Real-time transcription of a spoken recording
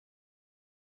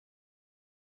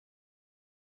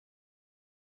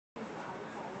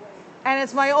And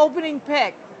it's my opening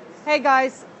pick. Hey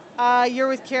guys, you're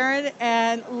with Karen,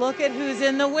 and look at who's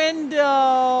in the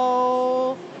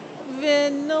window.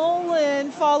 Vin Nolan,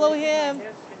 follow him. Can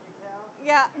you tell?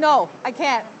 Yeah, no, I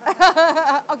can't.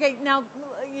 Okay, now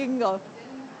you can go.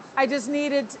 I just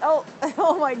needed,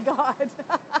 oh my God.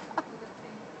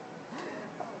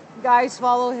 Guys,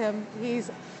 follow him.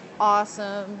 He's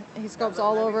awesome. He scopes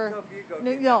all over.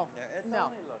 No.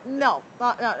 Come.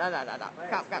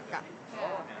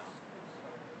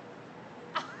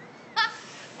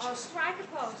 Oh, strike a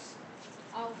pose.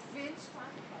 Oh, Vin, strike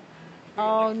a pose.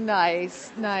 Oh,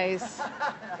 nice. I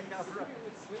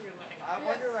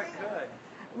wonder if I could.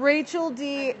 Rachel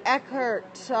D.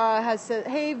 Eckhart has said,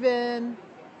 hey, Vin.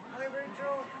 Hi,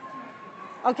 Rachel.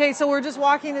 Okay, so we're just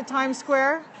walking to Times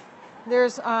Square.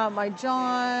 There's my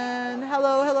John.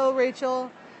 Hello,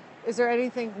 Rachel. Is there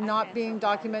anything not being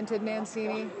documented,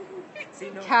 Mancini?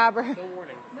 Cabber. No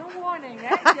warning. No warning, eh?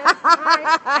 Just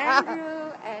hi,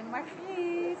 Andrew and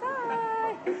Marquise.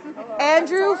 Hi.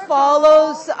 Andrew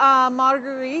follows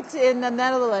Marguerite in the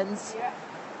Netherlands.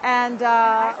 And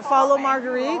follow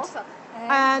Marguerite.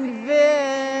 And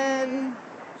Vin.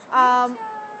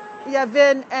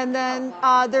 Vin. And then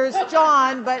there's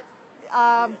John, but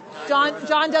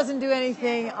John doesn't do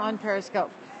anything on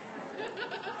Periscope.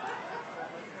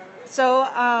 So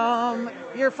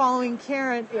you're following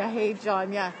Karen. Yeah, hey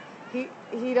John. Yeah,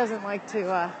 he doesn't like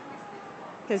to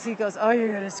because he goes, oh,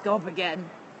 you're gonna scope again.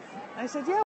 I said,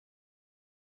 yeah.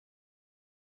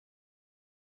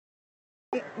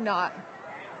 Not.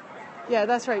 Yeah,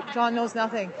 that's right. John knows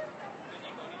nothing.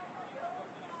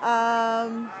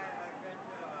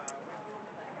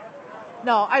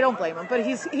 No, I don't blame him, but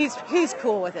he's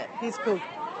cool with it. He's cool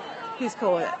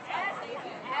with it.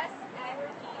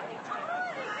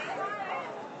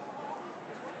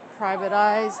 Private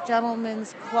Eyes,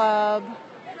 Gentlemen's Club.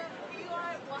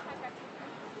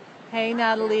 Hey,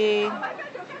 Natalie.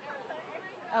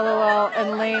 LOL,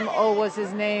 and Lame O was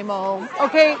his name. Oh,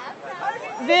 okay.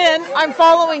 Vin, I'm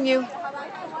following you.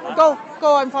 Go,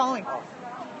 I'm following.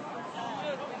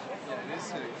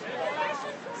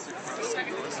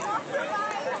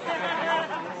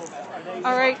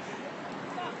 All right.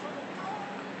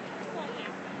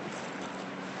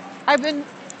 I've been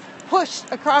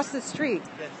pushed across the street.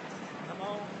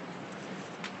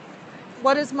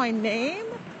 What is my name?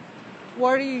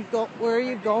 Where are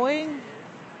you going?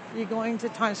 You're going to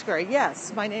Times Square.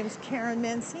 Yes, my name's Karen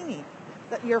Mancini.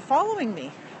 That you're following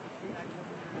me.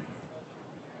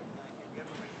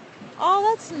 Oh,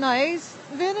 that's nice.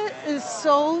 Vin is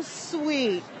so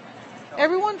sweet.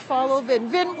 Everyone follow Vin.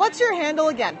 Vin, what's your handle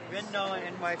again? Vin Nolan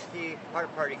NYC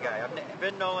Heart Party guy. I'm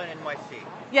Vin Nolan NYC.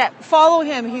 Yeah, follow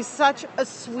him. He's such a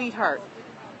sweetheart.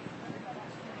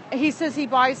 He says he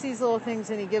buys these little things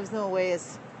and he gives them away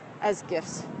as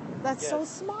gifts. That's so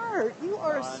smart. You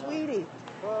are a sweetie.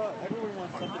 Well, everyone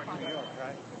wants something from New York,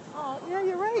 right? Oh, yeah,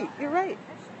 you're right.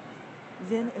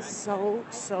 Vin is so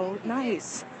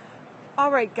nice.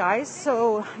 All right, guys,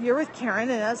 so you're with Karen,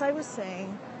 and as I was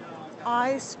saying,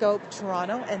 I scope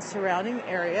Toronto and surrounding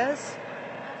areas,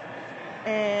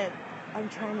 and I'm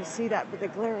trying to see that, but the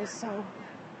glare is so...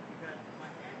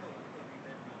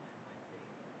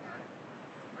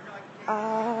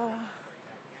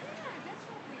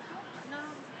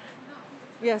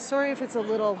 Yeah, sorry if it's a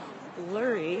little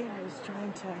blurry. I was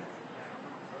trying to...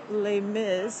 Les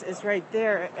Mis is right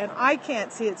there, and I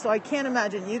can't see it, so I can't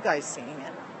imagine you guys seeing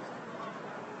it.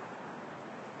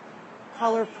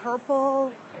 Color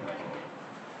purple.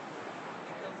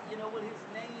 You know what his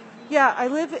name is? Yeah, I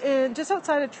live in just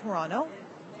outside of Toronto,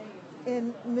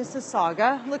 in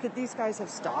Mississauga. Look at these guys have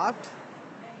stopped.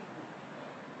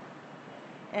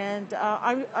 And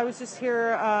I was just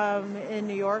here in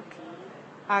New York,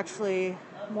 actually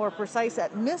more precise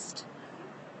at Mist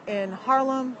in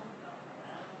Harlem.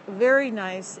 Very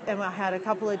nice, and I had a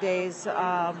couple of days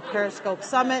Periscope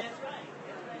Summit,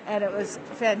 and it was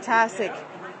fantastic.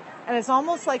 And it's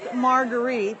almost like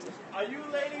Marguerite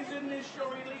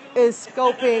is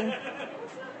scoping.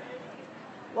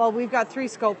 Well, we've got 4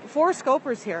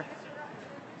 scopers here.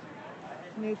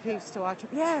 New peeps to watch.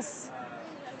 Yes.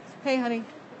 Hey, honey.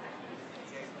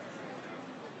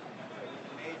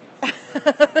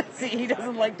 See, he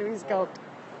doesn't like to be scoped.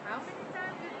 How many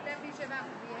times did we say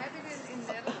we had it in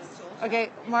Netherlands also?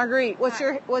 Okay, Marguerite,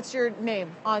 what's your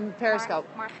name on Periscope?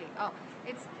 Margriet. Oh,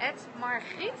 it's at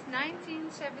Margriet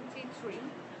 1973.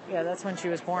 Yeah, that's when she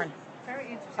was born.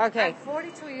 Very interesting. Okay. I'm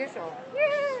 42 years old.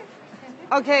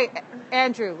 Okay,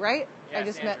 Andrew, right? Yes, I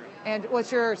just Andrew. met. And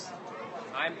what's yours?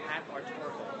 I'm at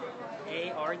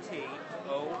Artorval. ARTORICAL.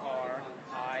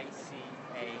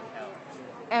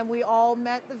 And we all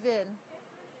met the Vin.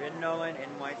 Vin Nolan,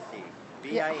 NYC.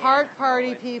 Yeah, Heart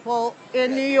Party people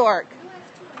in New York.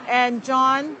 And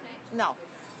John, no.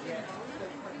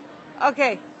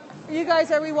 Okay, you guys,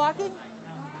 are we walking?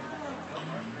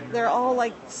 They're all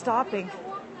like stopping.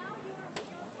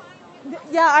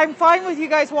 Yeah, I'm fine with you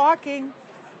guys walking.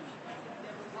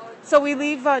 So we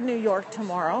leave New York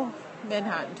tomorrow,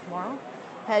 Manhattan tomorrow,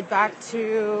 head back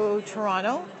to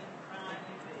Toronto.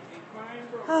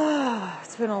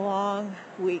 It's been a long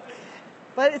week,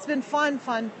 but it's been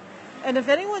fun. And if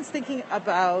anyone's thinking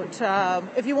about,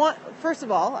 if you want, first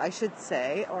of all, I should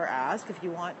say or ask if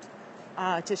you want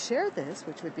to share this,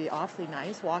 which would be awfully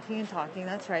nice, walking and talking,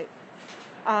 that's right.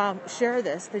 Share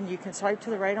this, then you can swipe to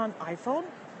the right on iPhone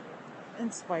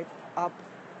and swipe up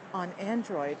on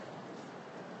Android.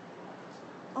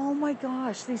 Oh my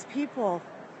gosh, these people,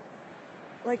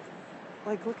 like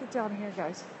look at down here,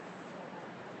 guys.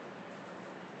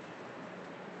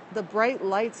 The bright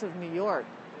lights of New York.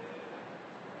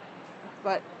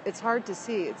 But it's hard to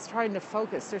see. It's trying to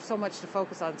focus. There's so much to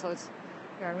focus on. So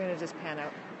here, I'm going to just pan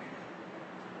out.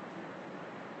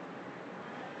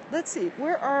 Let's see.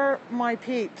 Where are my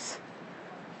peeps?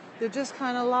 They're just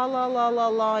kind of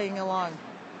la-ing along.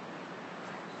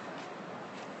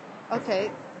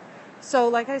 Okay. So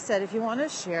like I said, if you want to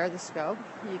share the scope,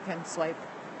 you can swipe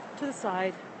to the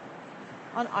side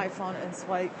on iPhone and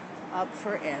swipe up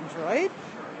for Android.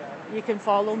 You can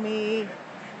follow me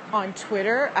on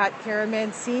Twitter at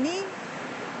karenmancini.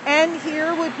 And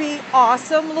here would be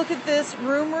awesome. Look at this.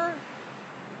 Rumor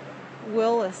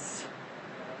Willis.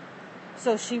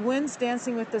 So she wins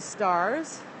Dancing with the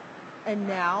Stars and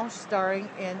now starring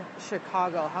in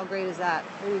Chicago. How great is that?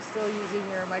 Are you still using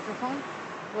your microphone?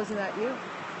 Wasn't that you?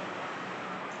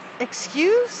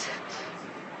 Excuse?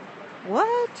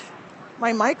 What?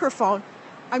 My microphone?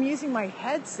 I'm using my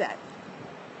headset.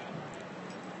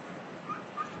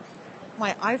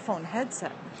 My iPhone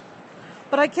headset.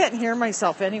 But I can't hear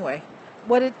myself anyway.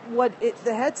 The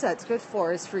headset's good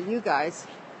for is for you guys.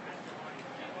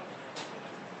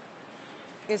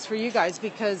 It's for you guys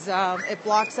because it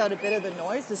blocks out a bit of the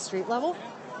noise, the street level.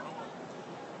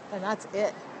 And that's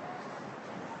it.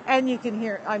 And you can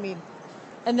hear,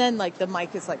 and then like the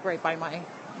mic is like right by my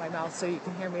mouth so you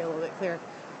can hear me a little bit clearer.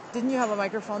 Didn't you have a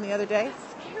microphone the other day?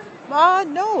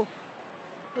 No.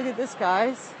 Look at this,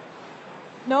 guys.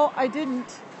 No, I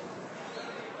didn't.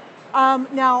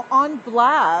 Now on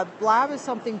Blab is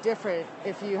something different.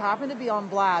 If you happen to be on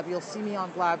Blab, you'll see me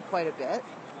on Blab quite a bit.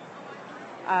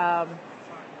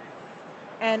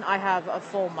 And I have a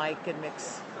full mic and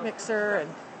mixer, and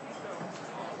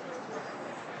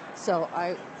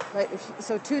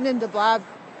so tune into Blab,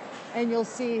 and you'll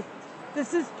see.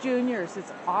 This is Junior's. It's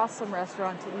an awesome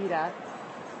restaurant to eat at.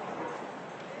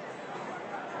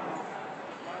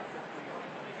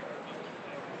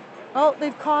 Oh,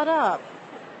 they've caught up.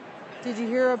 Did you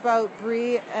hear about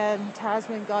Bree and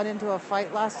Tasman got into a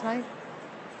fight last night?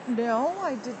 No,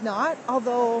 I did not.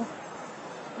 Although,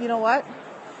 you know what?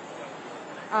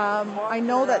 I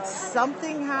know that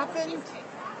something happened,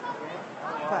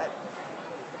 but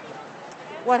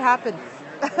what happened?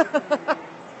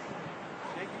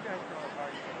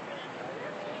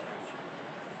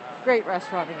 Great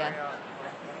restaurant again.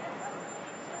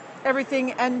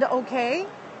 Everything end okay?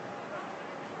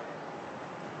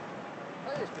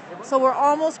 So we're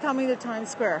almost coming to Times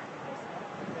Square.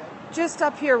 Just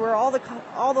up here where all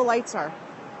the lights are.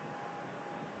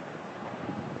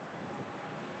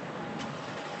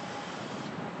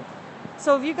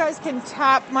 So if you guys can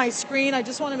tap my screen, I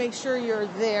just want to make sure you're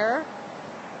there.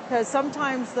 Because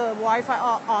sometimes the Wi-Fi...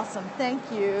 Oh, awesome.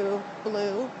 Thank you,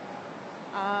 Blue.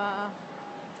 And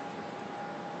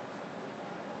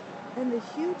the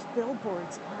huge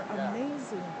billboards are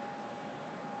amazing.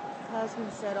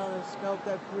 Husband said on the scope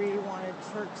that Bree wanted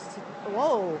Turks to...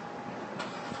 Whoa!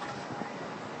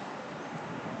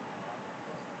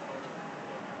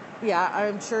 Yeah,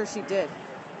 I'm sure she did.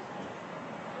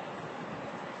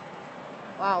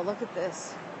 Wow, look at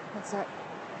this. What's that?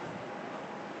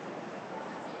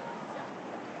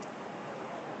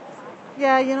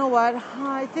 Yeah, you know what?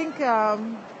 I think,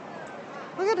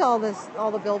 look at all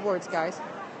the billboards, guys.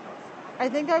 I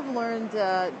think I've learned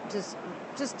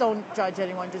just don't judge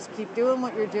anyone. Just keep doing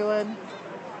what you're doing.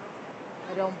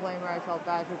 I don't blame her. I felt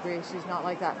bad for Bree. She's not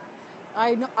like that.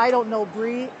 I don't know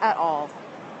Bree at all.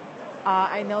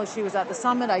 I know she was at the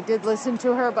summit. I did listen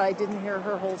to her, but I didn't hear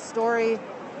her whole story.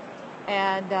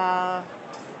 And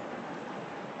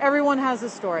everyone has a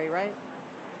story, right?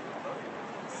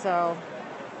 So,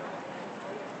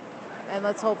 and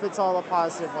let's hope it's all a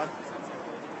positive one.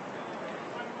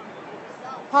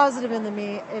 Positive in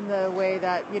the way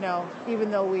that, you know,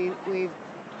 even though we've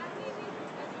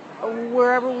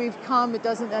wherever we've come, it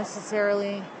doesn't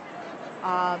necessarily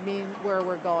mean where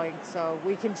we're going. So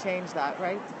we can change that,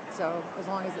 right? So as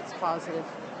long as it's positive.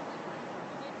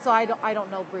 So I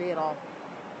don't know Bree at all.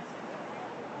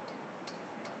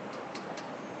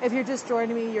 If you're just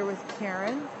joining me, you're with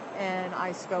Karen, and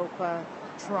I scope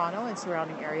Toronto and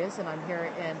surrounding areas, and I'm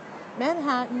here in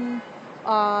Manhattan.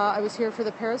 I was here for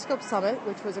the Periscope Summit,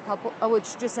 which was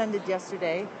which just ended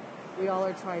yesterday. We all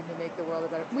are trying to make the world a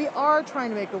better. We are trying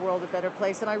to make the world a better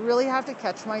place, and I really have to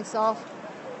catch myself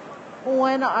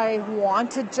when I want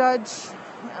to judge.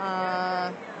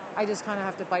 I just kind of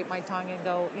have to bite my tongue and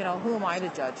go, who am I to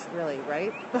judge, really,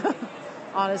 right?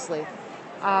 Honestly.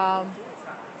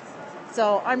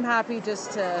 So I'm happy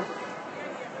just to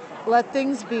let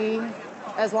things be,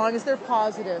 as long as they're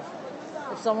positive.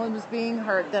 If someone was being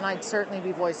hurt, then I'd certainly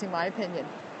be voicing my opinion.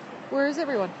 Where is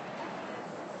everyone?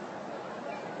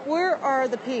 Where are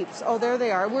the peeps? Oh, there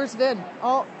they are. Where's Vin?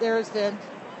 Oh, there's Vin.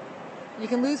 You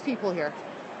can lose people here.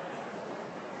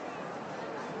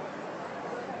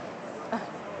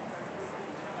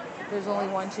 There's only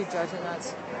one sheet judge, and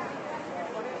that's...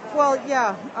 Well,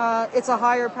 yeah, it's a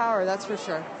higher power, that's for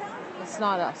sure. It's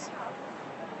not us.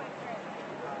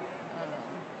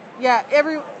 Yeah,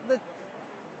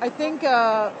 I think,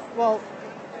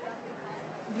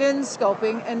 Vin's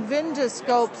scoping, and Vin just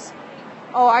scopes.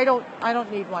 Oh, I don't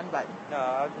need one button. No,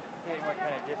 I was just seeing what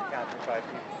kind of discounts for 5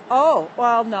 people. Oh,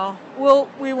 well, no.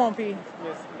 We won't be.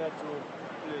 Yes, that will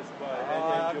please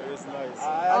buy. It's nice.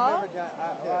 I've never done,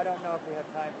 I don't know if we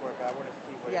have time for it, but I want to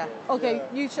see what it is. Okay,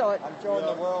 Yeah. you show it. I'm showing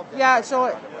the world. Yeah, show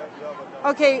it.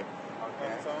 Okay,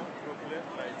 Okay.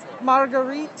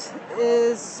 Marguerite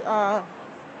is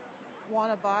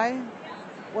want to buy.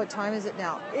 What time is it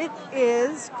now? It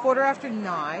is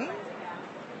 9:15.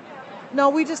 No,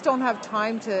 we just don't have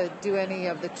time to do any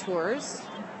of the tours.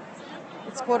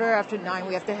 It's 9:15.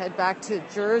 We have to head back to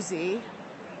Jersey.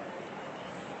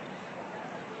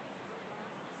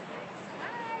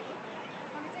 Hi.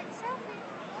 Want to take a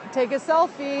selfie? Take a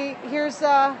selfie. Here's,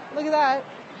 look at that.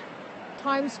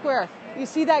 Times Square. You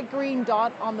see that green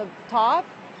dot on the top?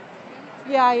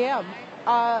 Yeah, I am.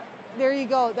 There you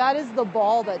go. That is the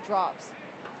ball that drops.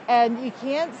 And you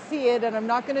can't see it, and I'm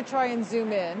not going to try and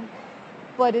zoom in,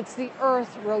 but it's the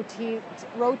Earth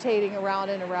rotating around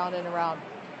and around and around.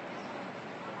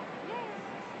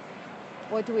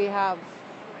 What do we have?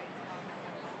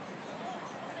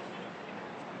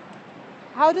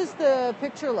 How does the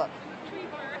picture look?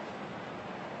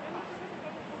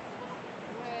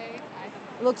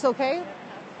 Looks okay?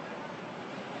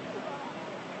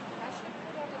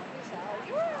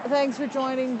 Thanks for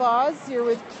joining, Boz. You're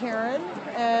with Karen,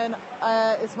 and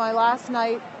it's my last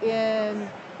night in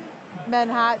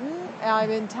Manhattan. I'm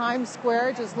in Times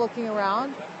Square just looking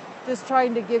around, just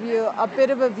trying to give you a bit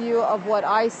of a view of what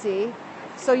I see.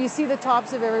 So you see the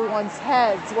tops of everyone's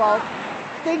heads. Well,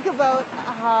 think about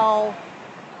how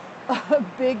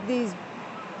big these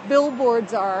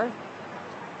billboards are.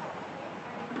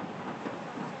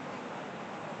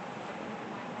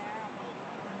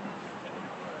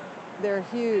 They're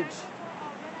huge.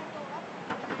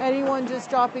 Anyone just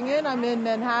dropping in? I'm in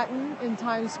Manhattan in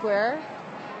Times Square.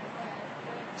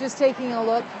 Just taking a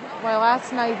look. My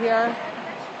last night here.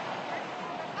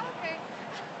 Okay.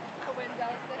 The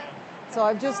window's there. So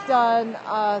I've just done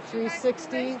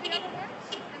 360. And this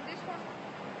one,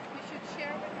 we should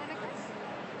share with Monica.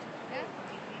 Yeah?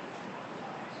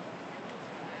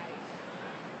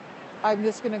 I'm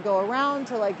just going to go around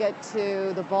till I get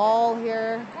to the ball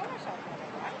here.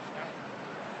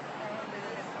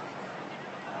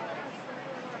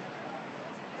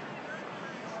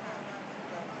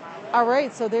 All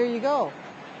right, so there you go.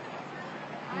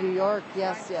 New York,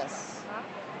 yes, yes.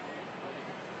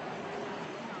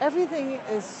 Everything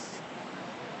is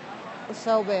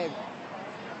so big.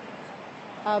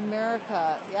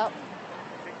 America, yep.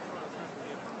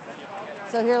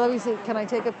 So here, let me see. Can I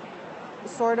take a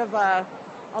sort of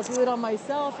I'll do it on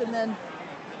myself and then,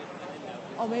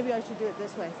 oh, maybe I should do it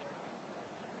this way.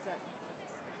 Is that...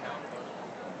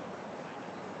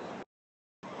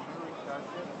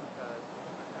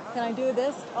 Can I do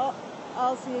this? Oh,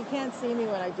 so you can't see me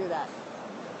when I do that.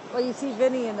 Well, you see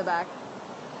Vinny in the back.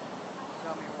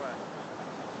 Tell me what.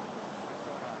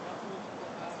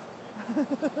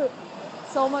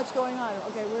 So much going on.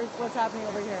 Okay, what's happening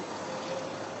over here?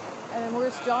 And then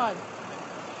where's John?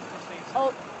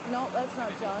 Oh, no, that's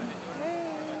not John.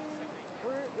 Hey,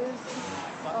 where is...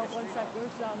 Oh, one sec.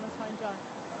 Where's John? Let's find John.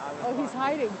 Oh, he's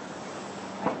hiding.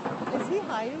 Is he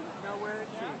hiding? No, where is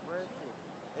she? Where is she?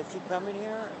 Is she coming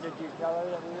here? Did you tell her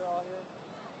that we were all here?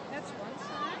 That's one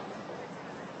side.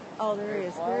 Oh, there he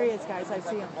is. There he is, guys. I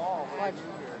see him. Watch.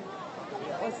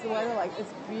 what's the weather like?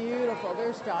 It's beautiful.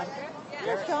 There's John.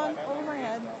 There's John over my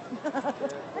head.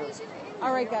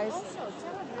 All right, guys.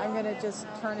 I'm going to just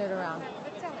turn it around.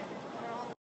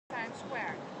 Times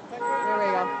Square. There we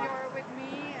go. You're with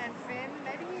me and Finn.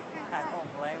 Maybe you can I come.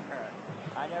 don't blame her.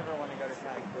 I never want to go to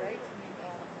Times Square.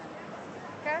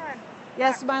 Karen,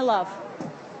 Yes, my love.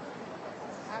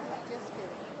 I'm just kidding.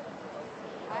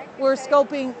 We're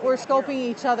scoping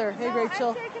each other. Hey, Rachel.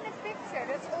 I'm taking a picture.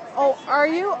 That's Oh, are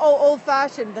you? Oh,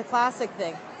 old-fashioned, the classic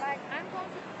thing. like I'm going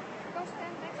to go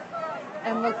stand next to you.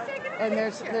 And look, I'm taking a and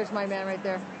picture. there's my man right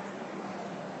there.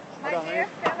 My dear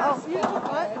Oh, fellow. you know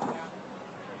what?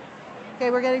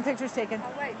 Okay, we're getting pictures taken.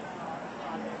 Oh, wait.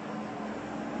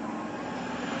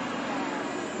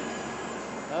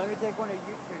 Now let me take one of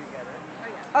you two together. Oh,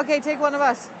 yeah. Okay, take one of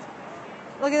us.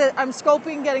 Look at it. I'm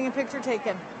scoping, getting a picture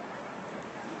taken.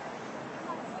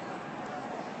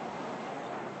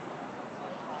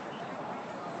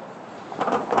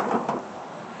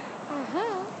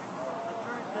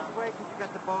 This way, because you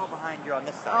got the ball behind you on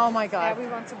this side. Oh my Yeah, God. we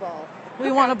want a ball.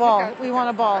 We want a ball. We want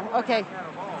a ball. Okay. You have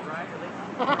a ball, right?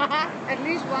 At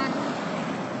least one.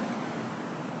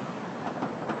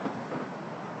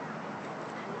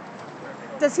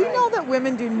 Does he know that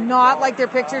women do not like their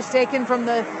pictures taken from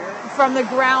the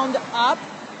ground up?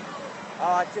 Oh,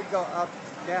 I should go up,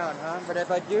 down, huh? But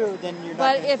if I do, then you're not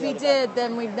But gonna if see he the back. did,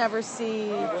 then we'd never see.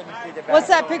 You wouldn't see the back. What's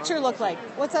that picture look like?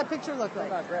 What's that picture look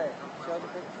like? Not great. Show the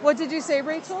picture. What did you say,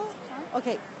 Rachel?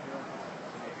 Okay.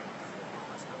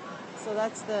 So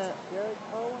that's the. Jared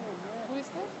Cohen, yeah. Who is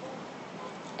that?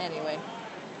 Anyway.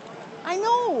 I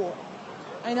know.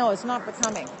 It's not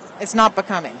becoming. It's not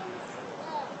becoming.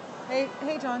 Hey,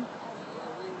 John.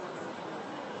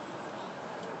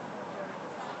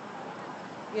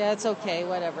 Yeah, it's okay.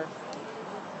 Whatever.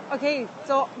 Okay,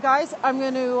 so guys, I'm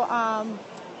going to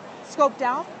scope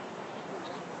down.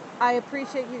 I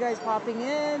appreciate you guys popping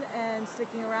in and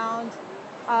sticking around.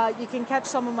 You can catch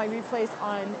some of my replays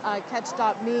on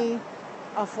catch.me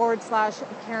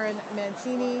 / Karen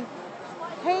Mancini.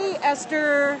 Hey,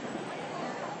 Esther.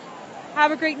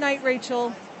 Have a great night,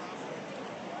 Rachel.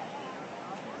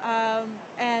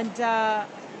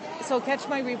 So catch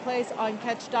my replays on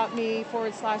catch.me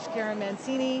 / Karen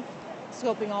Mancini.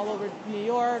 Scoping all over New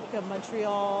York,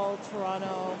 Montreal,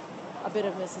 Toronto, a bit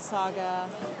of Mississauga.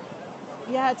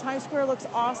 Yeah, Times Square looks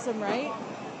awesome, right?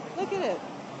 Look at it.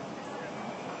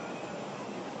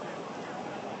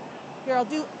 Here,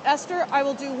 Esther, I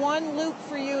will do one loop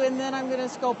for you and then I'm going to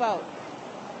scope out.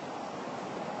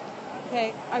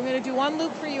 Okay, I'm going to do one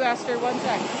loop for you, Esther. One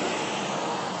sec.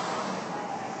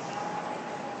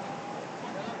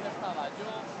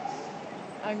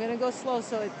 I'm going to go slow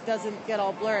so it doesn't get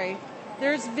all blurry.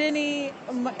 There's Vinny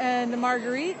and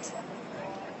Marguerite.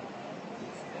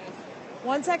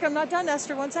 One sec, I'm not done,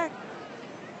 Esther. One sec.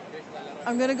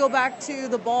 I'm going to go back to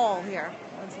the ball here.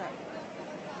 One sec.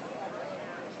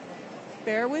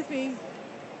 Bear with me.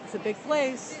 It's a big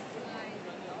place.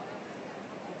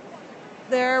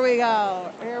 There we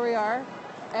go. Here we are.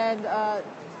 And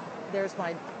there's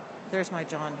my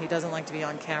John. He doesn't like to be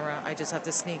on camera. I just have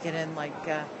to sneak it in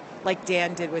like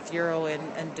Dan did with Euro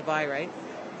and Dubai, right?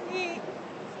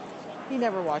 He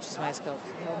never watches my scopes.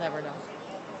 He'll never know.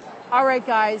 All right,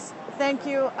 guys. Thank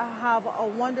you. Have a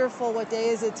wonderful, what day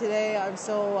is it today? I'm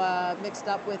so mixed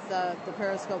up with the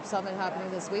Periscope Summit happening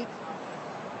this week.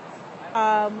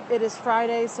 It is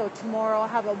Friday, so tomorrow.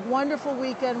 Have a wonderful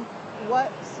weekend.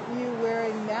 What's you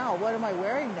wearing now? What am I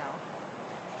wearing now?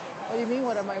 What do you mean,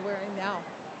 what am I wearing now?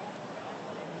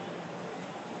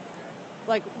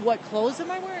 Like, what clothes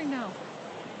am I wearing now?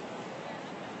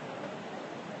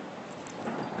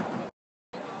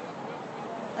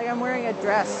 Like, I'm wearing a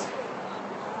dress.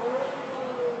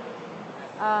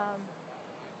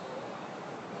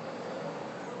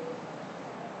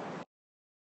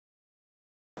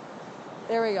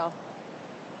 There we go.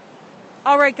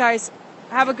 All right, guys.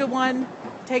 Have a good one.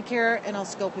 Take care, and I'll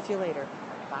scope with you later.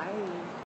 Bye.